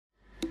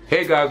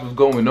Hey guys, what's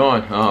going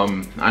on?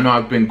 I know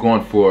I've been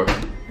gone for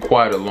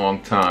quite a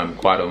long time,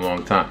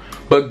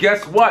 but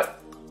guess what?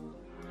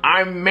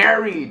 I'm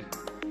married.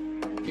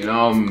 You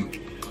know,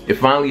 it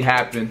finally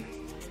happened,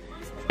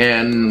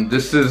 and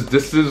this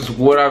is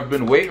what I've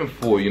been waiting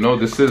for. You know,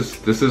 this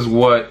is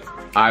what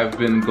I've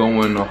been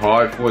going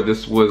hard for.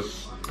 This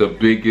was the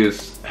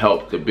biggest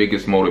help, the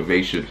biggest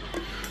motivation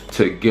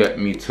to get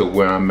me to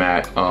where I'm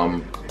at.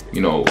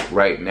 You know,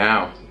 right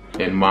now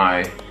in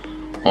my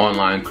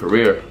online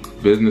career,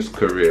 business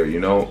career, you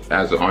know,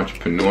 as an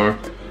entrepreneur,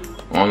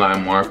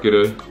 online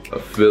marketer,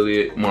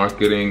 affiliate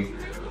marketing.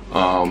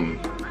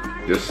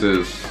 This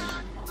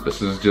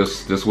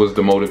was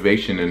the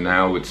motivation, and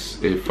now it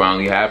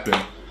finally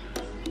happened.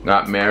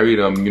 Got married.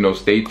 You know,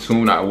 stay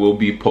tuned. I will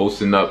be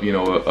posting up, you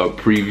know, a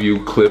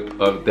preview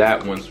clip of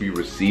that once we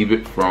receive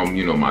it from,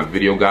 you know, my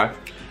video guy.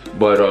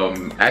 But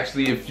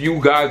actually, if you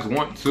guys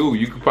want to,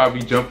 you could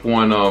probably jump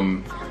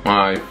on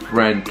my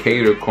friend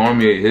Keyz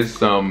Cormier,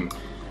 his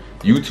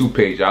YouTube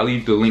page. I'll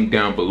leave the link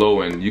down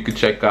below, and you can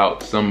check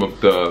out some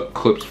of the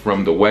clips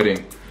from the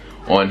wedding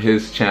on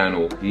his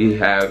channel. You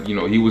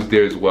know, he was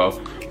there as well.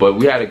 But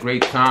we had a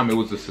great time. It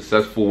was a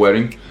successful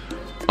wedding.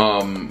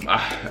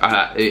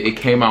 It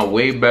came out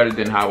way better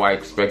than how I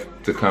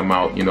expect to come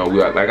out. You know,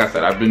 like I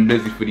said, I've been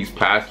busy for these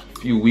past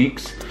few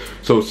weeks,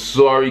 so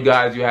sorry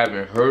guys you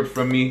haven't heard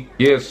from me.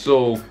 Yeah,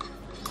 so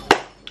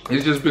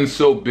it's just been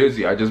so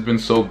busy. I just been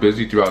so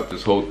busy throughout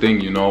this whole thing,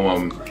 you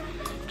know.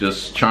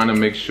 Just trying to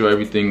make sure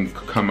everything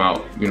come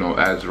out, you know,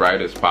 as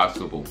right as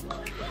possible.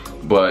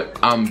 But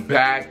I'm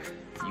back.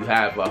 You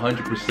have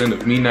 100%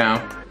 of me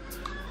now.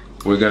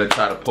 We're gonna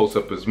try to post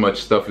up as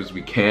much stuff as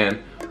we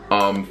can.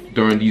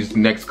 During these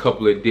next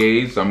couple of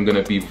days, I'm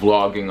gonna be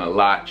vlogging a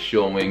lot,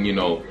 showing,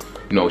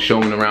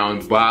 showing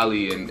around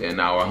Bali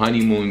and our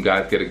honeymoon.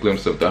 Guys get a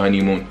glimpse of the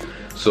honeymoon.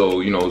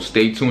 So, you know,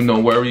 stay tuned,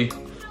 don't worry.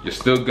 You're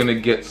still gonna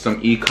get some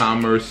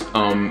e-commerce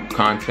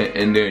content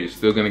in there. You're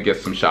still gonna get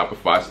some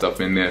Shopify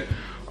stuff in there.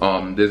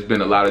 There's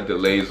been a lot of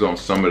delays on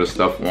some of the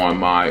stuff on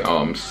my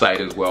site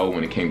as well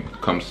when it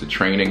comes to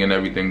training and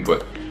everything,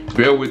 but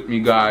bear with me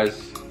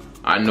guys.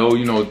 I know,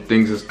 you know,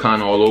 things is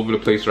kind of all over the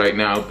place right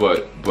now,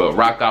 but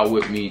rock out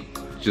with me.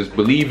 Just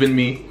believe in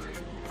me.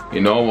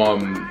 You know,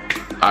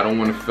 I don't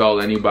want to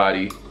fail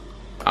anybody.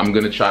 I'm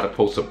gonna try to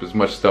post up as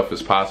much stuff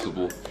as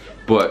possible,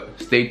 but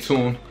stay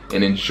tuned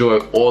and enjoy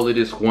all of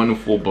this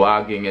wonderful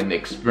blogging and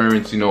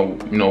experience. You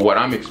know what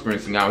I'm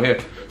experiencing out here.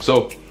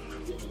 So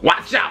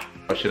watch out.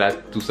 Or should I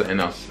do something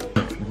else?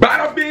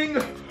 Bada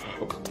bing,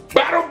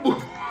 bada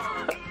boo,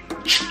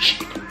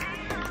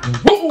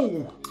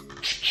 boo.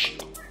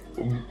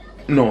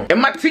 No, and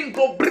my team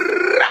go brrrr.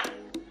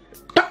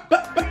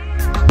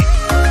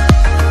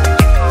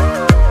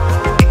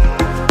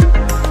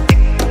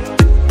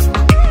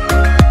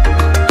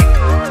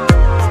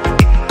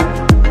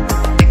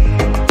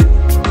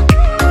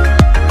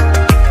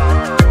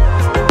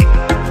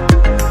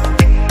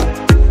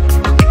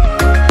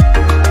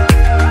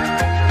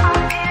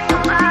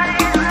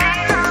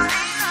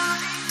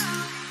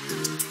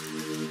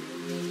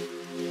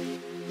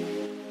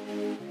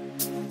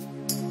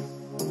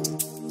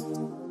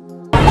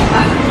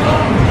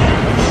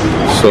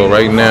 So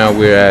right now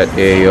we're at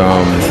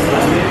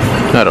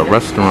a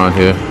restaurant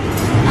here.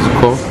 It's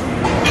called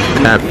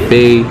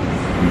Cafe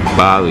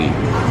Bali.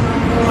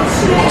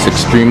 It's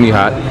extremely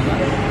hot.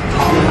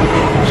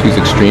 She's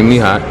extremely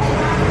hot,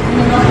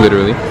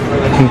 literally.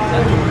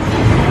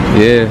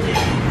 Yeah.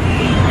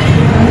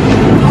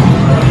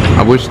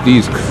 I wish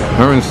these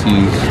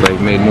currencies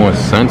like made more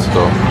sense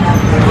though.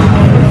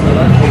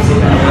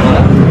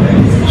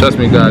 Trust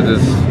me, guys,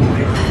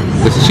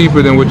 it's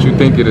cheaper than what you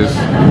think it is.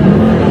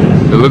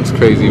 It looks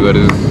crazy, but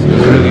it's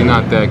really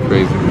not that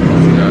crazy.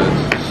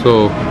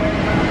 So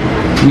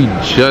we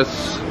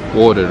just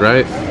ordered,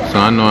 right? So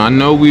I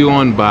know we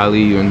on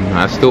Bali, and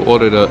I still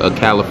ordered a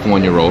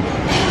California roll.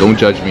 Don't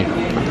judge me.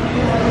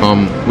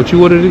 What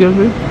you ordered again,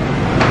 babe?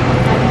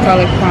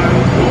 Garlic prawn.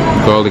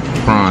 Garlic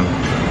prawn.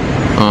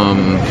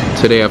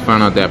 Today I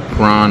found out that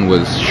prawn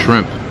was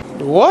shrimp.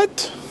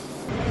 What?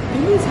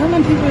 You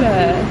telling people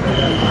that?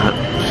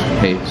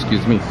 Hey,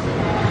 excuse me.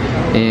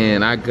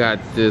 And I got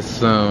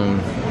this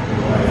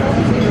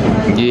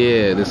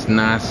this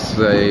nice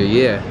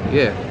yeah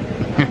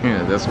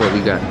that's what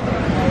we got.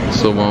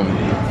 So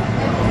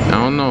I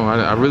don't know,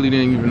 I really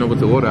didn't even know what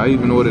to order. I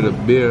even ordered a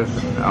beer.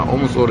 I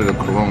almost ordered a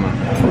Corona,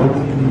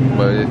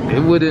 but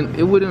it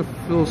wouldn't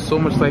feel so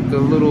much like a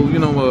little, you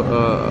know,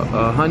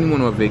 a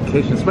honeymoon or a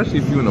vacation, especially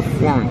if you're in a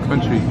foreign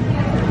country,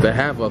 to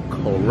have a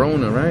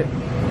Corona, right?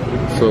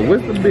 So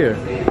where's the beer?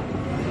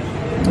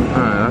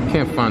 I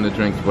can't find the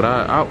drinks, but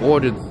I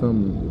ordered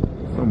some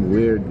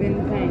weird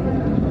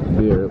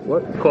beer.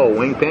 What? It's called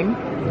Wing Tang?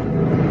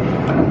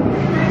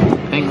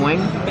 Tang Wing?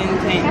 Bang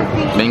Tang.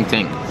 Bang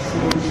Tang.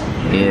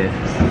 Yeah.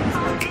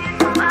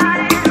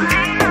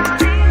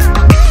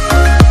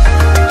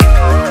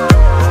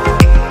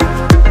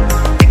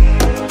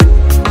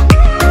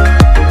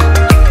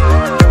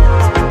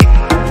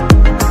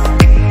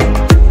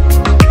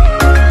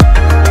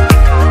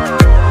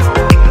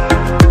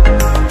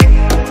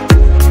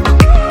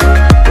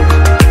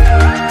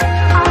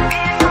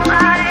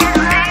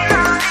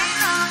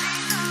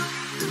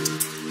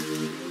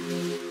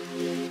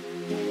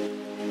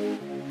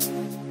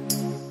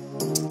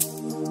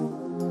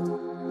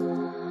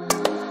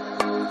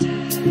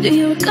 Do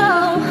you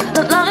recall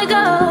not long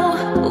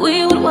ago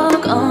we would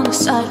walk on the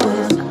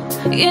sidewalk,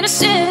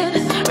 innocent?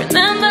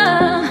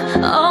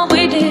 Remember, all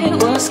we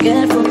did was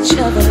scared from each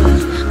other,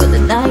 but the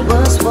night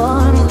was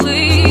warm.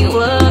 We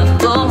were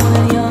bold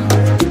and young.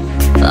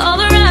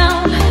 All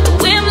around, the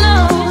wind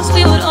blows.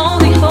 We would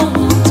only hold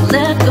on to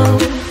let go.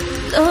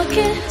 Blow a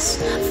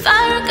kiss,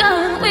 fire a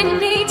gun. We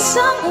need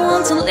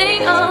someone to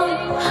lean on.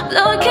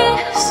 Blow a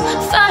kiss,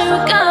 fire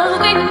a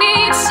gun. We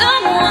need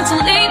someone to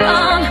lean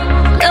on.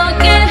 Blow a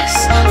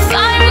kiss,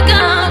 fire a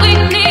gun. We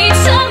need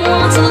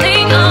someone to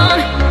lean on.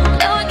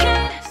 Blow a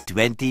kiss.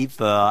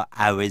 24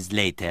 hours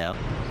later.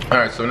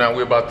 Alright, so now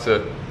we're about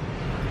to,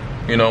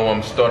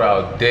 start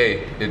our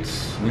day. We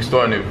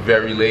starting it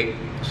very late.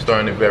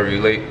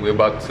 We're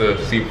about to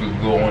see if we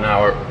can go on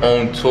our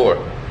own tour.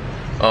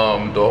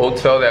 The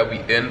hotel that we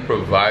in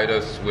provide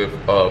us with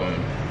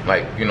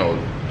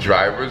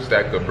drivers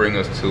that could bring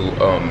us to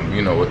a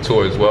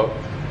tour as well.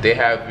 They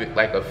have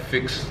like a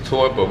fixed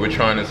tour, but we're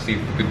trying to see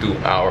if we could do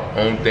our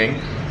own thing.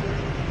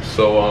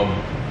 So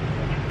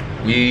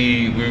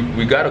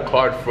we got a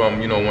card from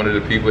one of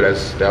the people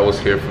that was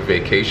here for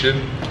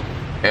vacation,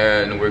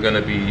 and we're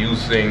gonna be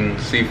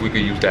see if we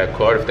could use that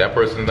card. If that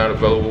person's not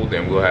available,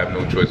 then we'll have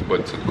no choice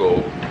but to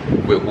go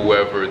with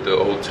whoever the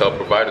hotel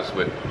provides us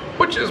with,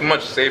 which is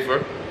much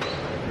safer.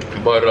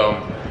 But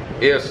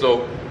yeah,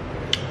 so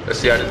let's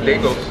see how this day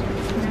goes.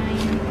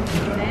 9,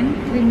 10,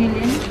 3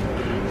 million.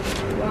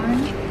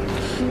 1, 2.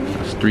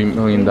 It's $3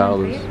 million.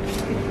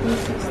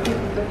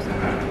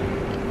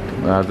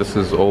 This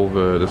is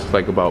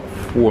like about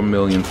 $4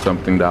 million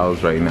something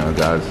dollars right now,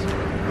 guys.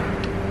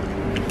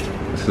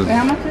 This is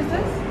how much is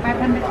this?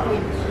 500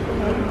 each.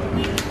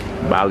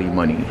 Bali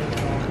money.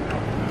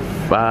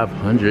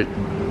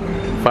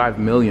 5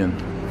 million.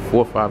 4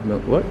 or 5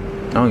 million. What? I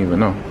don't even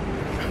know.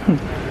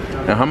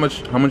 And how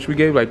much we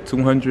gave? Like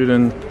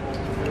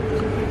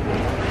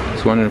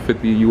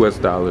 250 US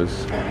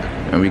dollars,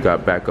 and we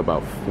got back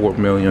about 4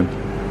 million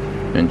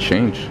and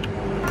change.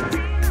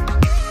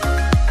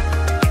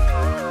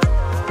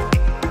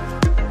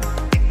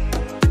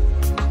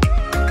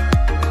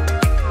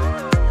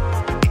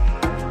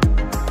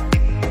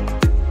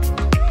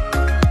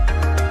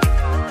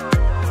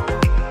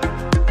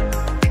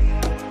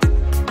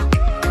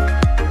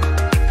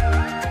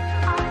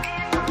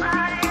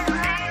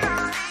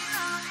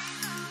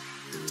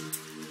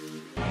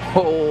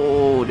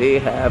 Oh, they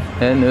have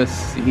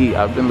Hennessy.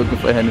 I've been looking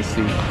for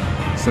Hennessy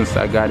since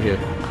I got here.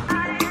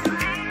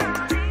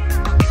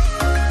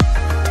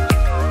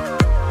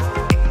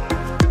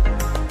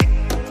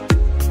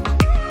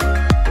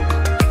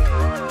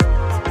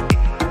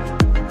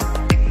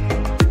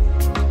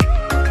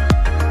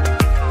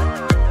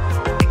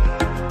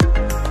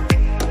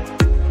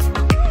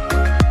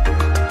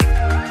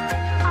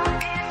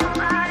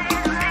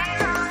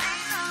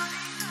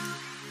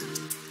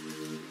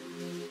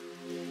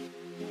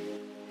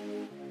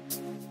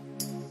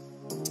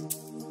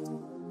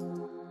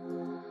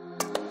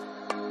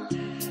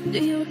 Do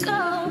you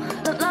recall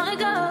not long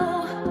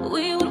ago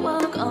we would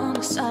walk on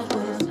the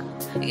sidewalk,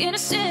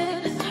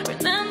 innocent?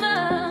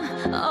 Remember,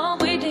 all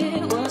we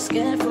did was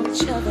scared from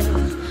each other,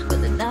 but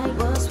the night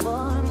was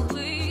warm.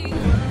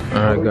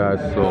 Alright guys,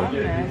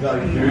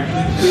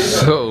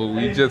 so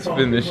we just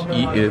finished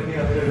eating.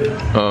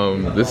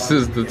 This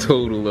is the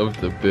total of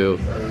the bill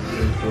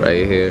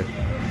right here.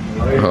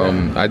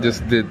 I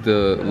just did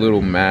the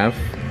little math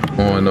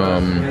on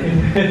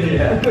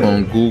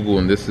Google,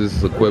 and this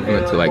is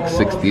equivalent to like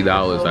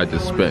 $60 I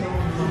just spent,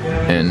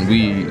 and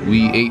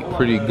we ate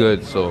pretty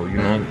good, so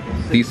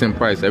decent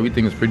price.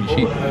 Everything is pretty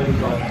cheap.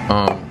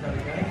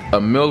 A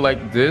meal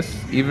like this,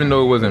 even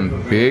though it wasn't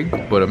big,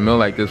 but a meal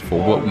like this for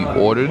what we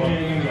ordered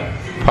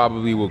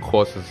probably would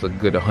cost us a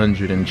good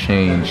 100 and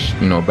change,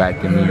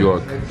 back in New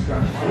York.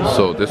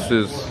 So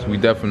we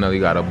definitely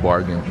got a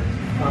bargain.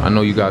 I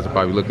know you guys are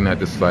probably looking at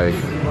this like,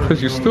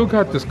 because you still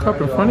got this cup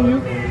in front of you?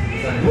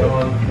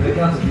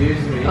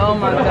 Oh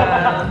my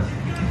god.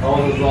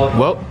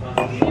 Well,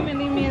 Even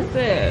leave me a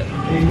sip.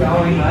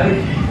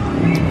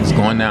 it's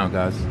going down,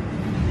 guys.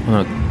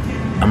 Look,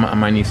 I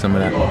might need some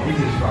of that.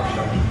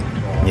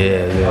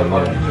 Yeah.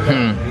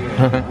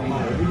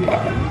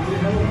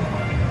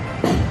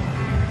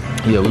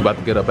 Yeah, we about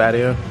to get up out of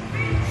here.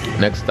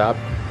 Next stop,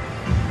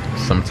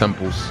 some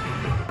temples.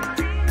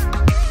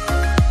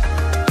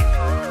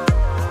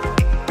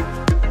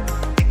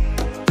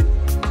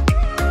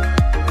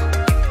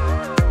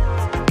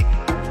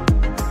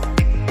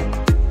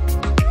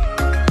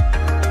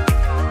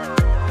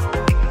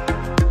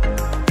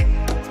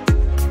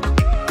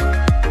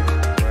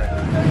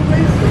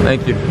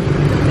 Thank you.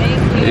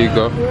 There you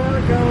go.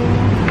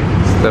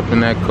 Step in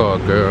that car,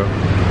 girl.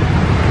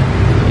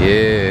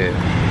 Yeah.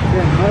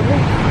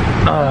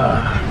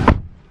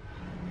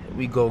 Here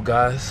we go,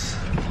 guys.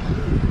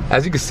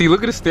 As you can see,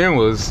 look at the steering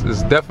wheel.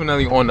 It's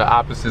definitely on the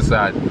opposite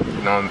side.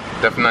 I'm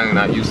definitely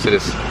not used to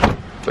this.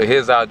 But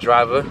here's our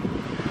driver.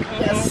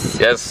 Yes.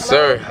 Yes,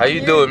 sir. How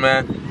you doing,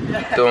 man?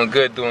 Doing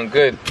good, doing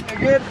good.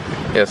 Good.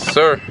 Yes,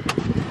 sir.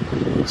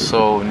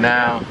 So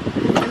now.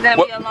 Is that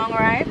be a long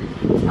ride?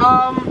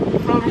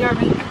 From here, I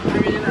mean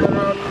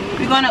around...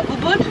 We going to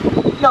Ubud?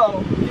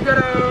 No, you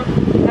gotta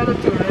another 2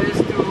 days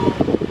to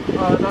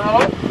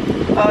Nahal.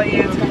 Oh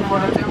yeah, it's for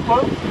the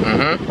temple.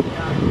 Mm-hmm.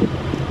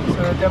 So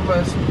the temple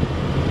is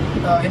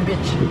in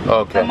beach.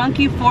 Okay. The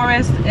monkey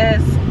forest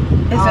is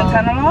in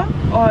Tanala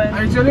or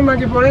actually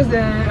monkey forest,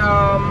 the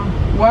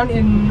one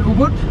in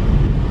Ubud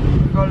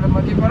we call the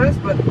monkey forest,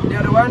 but the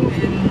other one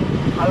in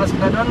Alas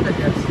Kedadon, I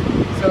guess.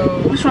 So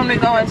which one we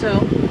going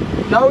to?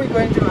 now we're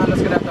going to Alas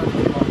Kedadon.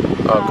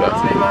 Okay.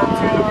 So you want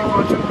to looking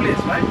for 2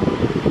 places, right?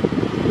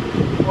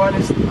 One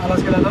is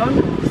Alas Kedadon,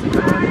 and the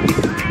second one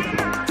is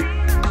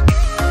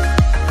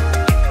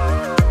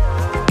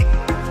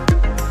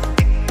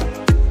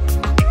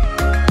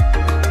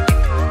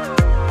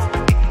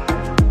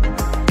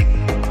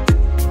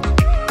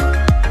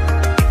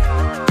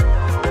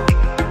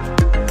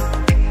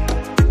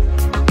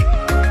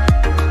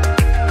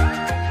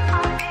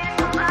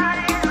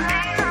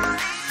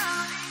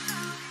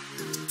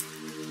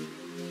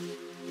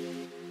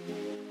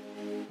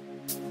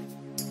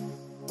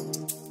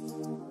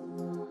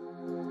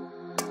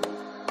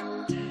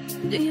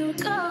Do you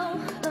recall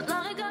the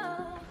long ago?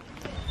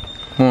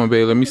 Come on,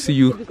 babe. Let me see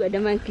you. The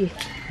monkey.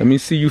 Let me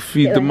see you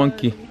feed the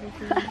monkey.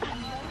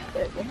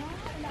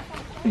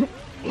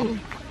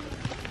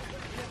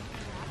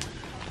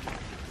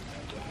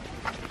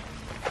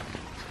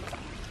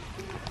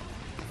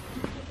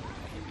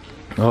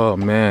 Oh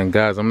man,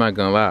 guys, I'm not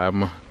gonna lie.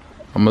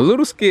 I'm a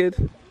little scared.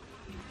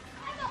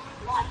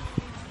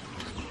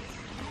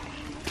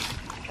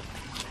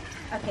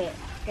 Okay,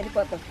 get a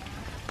photo.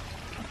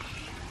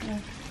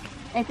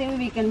 I think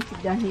we can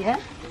sit down here.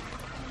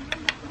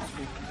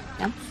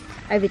 Yeah.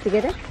 Are we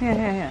together?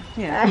 Yeah.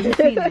 You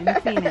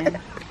feeding.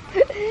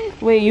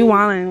 Wait, you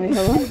wildin'. Wait,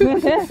 hold on.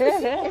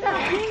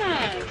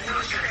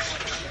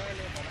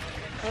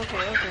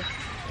 Okay.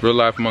 Real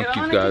life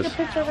monkeys, guys. Take a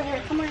picture over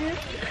here. Come on here.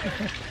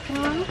 Come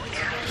on.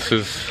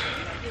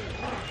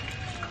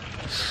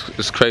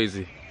 It's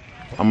crazy.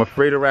 I'm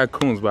afraid of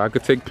raccoons, but I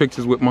could take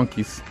pictures with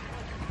monkeys.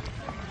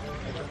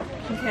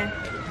 Okay.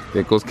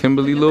 There goes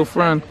Kimberly, little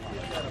friend.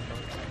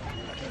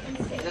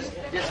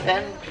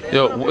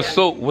 Yo,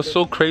 what's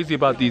so crazy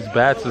about these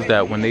bats is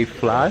that when they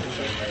fly,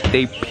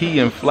 they pee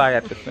and fly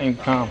at the same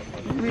time.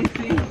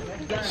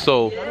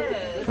 So,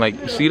 like,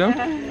 you see them?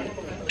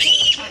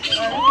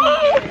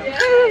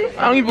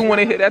 I don't even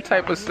want to hear that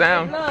type of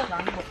sound.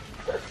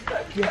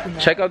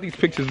 Check out these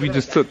pictures we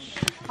just took.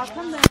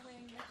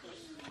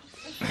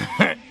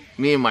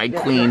 Me and my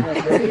queen.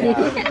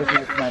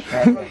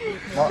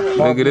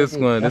 Look at this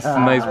one. This is a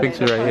nice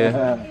picture right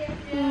here.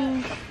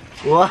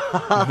 Wow.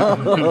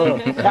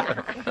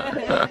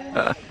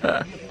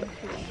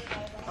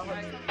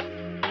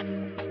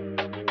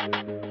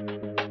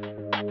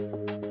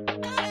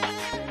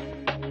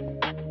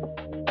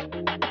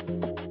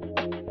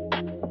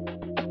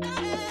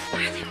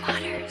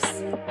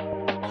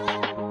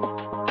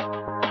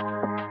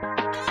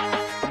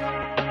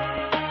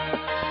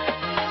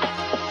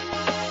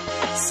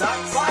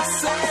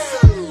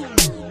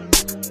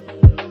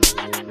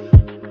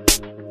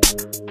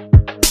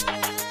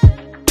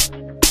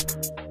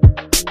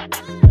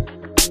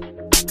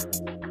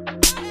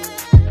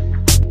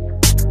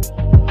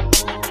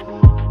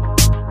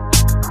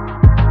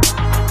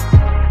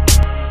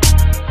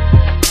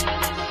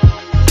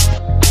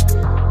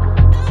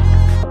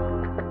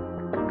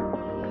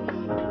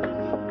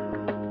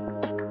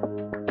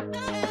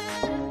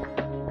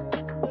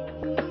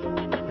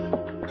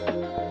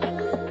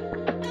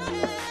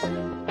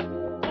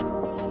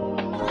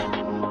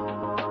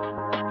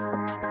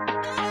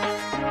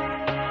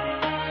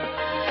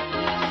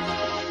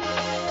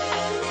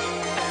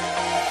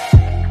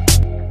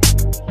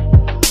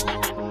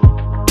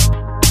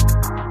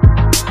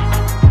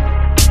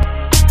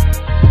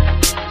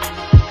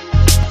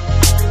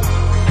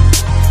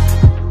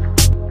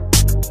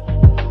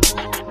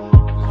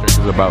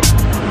 About.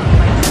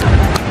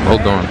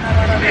 Hold on.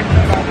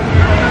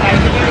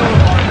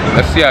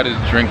 Let's see how this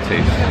drink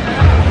tastes.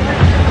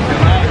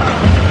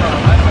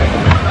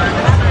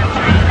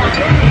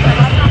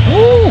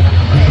 Woo!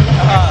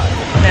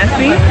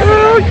 Nasty?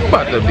 Girl, you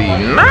about to be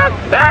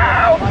knocked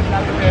out.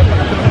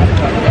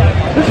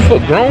 This is for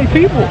grown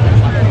people.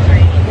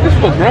 This is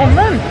for grown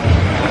men.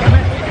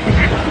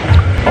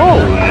 Oh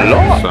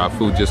Lord. So our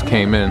food just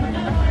came in.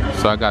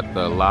 So I got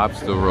the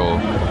lobster roll.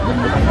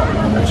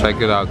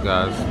 Check it out,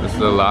 guys. This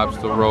is a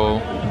lobster roll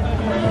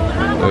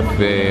with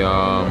a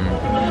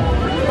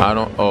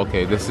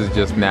okay, this is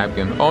just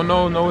napkin. Oh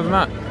no, it's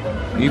not.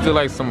 These are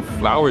like some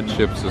flour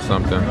chips or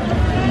something.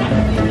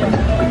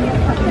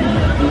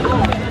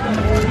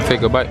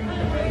 Take a bite.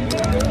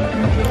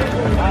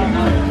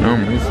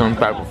 These some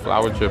type of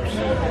flour chips.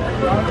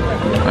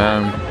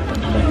 And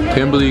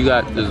Kimberly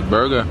got this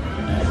burger.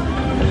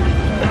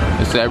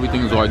 It said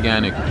everything's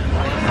organic.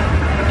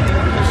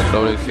 So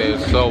they say,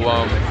 so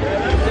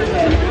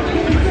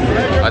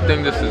I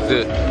think this is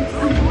it.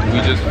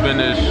 We just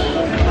finished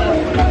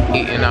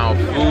eating our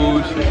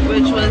food.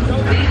 Which was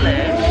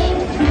delish.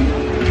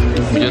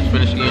 We just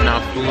finished eating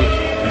our food.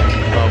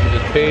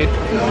 just paid.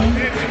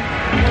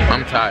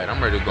 I'm tired.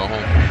 I'm ready to go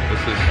home.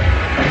 This is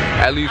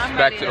at least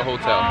back to the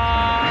hotel.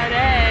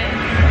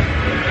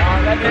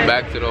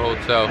 Back to the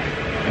hotel.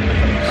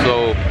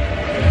 So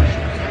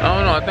I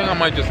don't know. I think I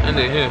might just end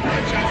it here.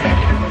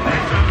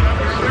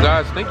 So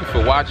guys, thank you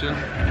for watching.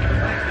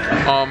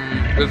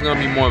 There's gonna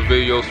be more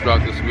videos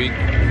throughout this week,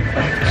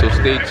 so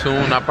stay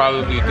tuned. I'll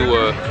probably do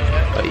a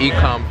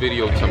ecom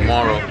video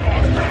tomorrow.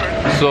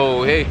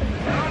 So hey,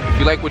 if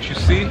you like what you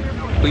see,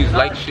 please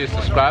like, share,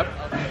 subscribe,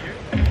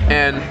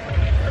 and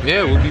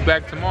yeah, we'll be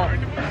back tomorrow.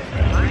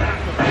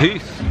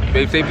 Peace.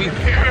 Babe, say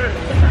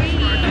peace.